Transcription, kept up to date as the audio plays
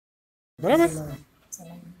બરાબર.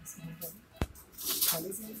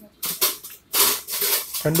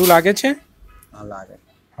 ઠંડુ લાગે છે? હા લાગે.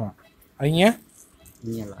 હા. અહીંયા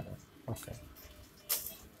અહીંયા લાગે. ઓકે.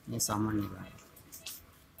 એ સામાન્ય લાગે.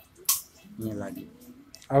 અહીંયા લાગે.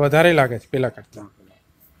 આ વધારે લાગે છે પેલા કરતાં.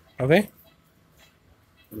 હવે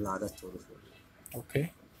લાગે થોડું થોડું. ઓકે.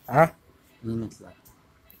 આ એ નથી લાગતું.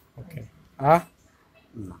 ઓકે. આ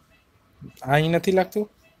ના. આ અહીં નથી લાગતું.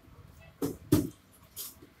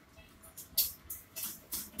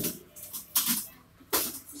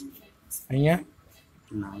 અહીંયા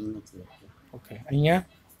ના એ નથી લાગતું. ઓકે. અહીંયા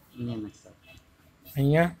અહીંયા નથી લાગતું.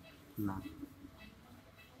 અહીંયા ના.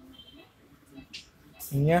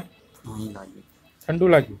 અહીંયા અહીં લાગે. ઠંડુ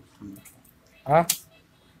લાગ્યું. આ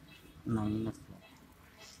ના એ નથી લાગતું.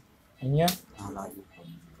 અહીંયા હા લાગે.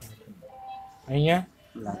 અહીંયા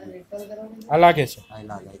લાગે. આ લાગે છે. હા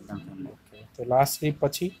લાગે એકદમ ઠંડુ. ઓકે. તો લાસ્ટ સ્લીપ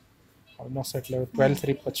પછી ઓલમોસ્ટ એટલે 12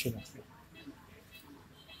 સ્લીપ પછી નથી.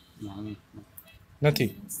 ના એ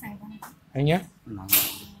નથી. અહીંયા ના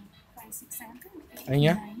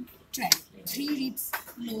અહીંયા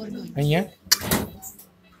અહીંયા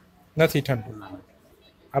નથી ઠંડુ.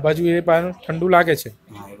 આ બાજુ એ બાજુ ઠંડુ લાગે છે.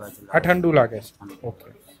 હા એ બાજુ આ ઠંડુ લાગે છે. ઓકે.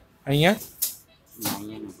 અહીંયા ના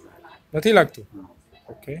અહીંયા નથી લાગતું.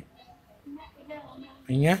 ઓકે.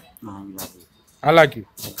 અહીંયા ના એ લાગે. આ લાગ્યું.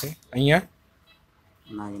 ઓકે. અહીંયા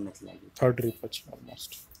ના એ નથી લાગ્યું. થર્ડ રીપ પછી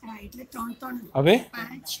ઓલમોસ્ટ. એટલે 3 હવે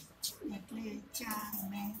 5 એટલે 4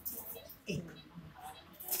 ને 1.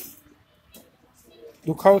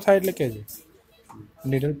 દુખાવો થાય એટલે કહેજો.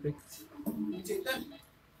 Needle prick.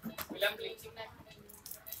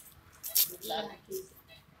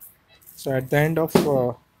 So at the end of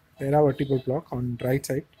paravertebral block on right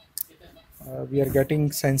side, we are getting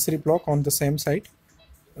sensory block on the same side.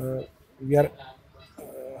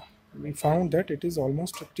 We found that it is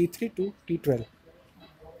almost T3 to T12.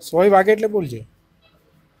 100 વાગે એટલે બોલજે.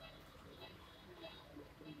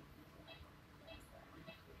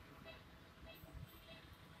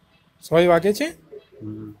 સોય વાગે છે.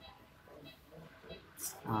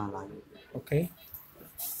 હા લાગે. ઓકે.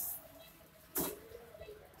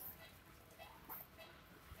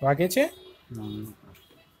 વાગે છે.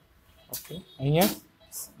 Okay. અહીંયા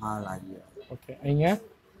હા લાગે. ઓકે. અહીંયા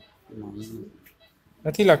ના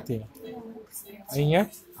નથી લાગતી. અહીંયા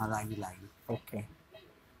હા લાગી લાગી. ઓકે.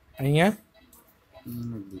 અહીંયા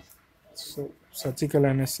નથી. so surgical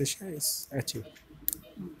anesthesia is achieved.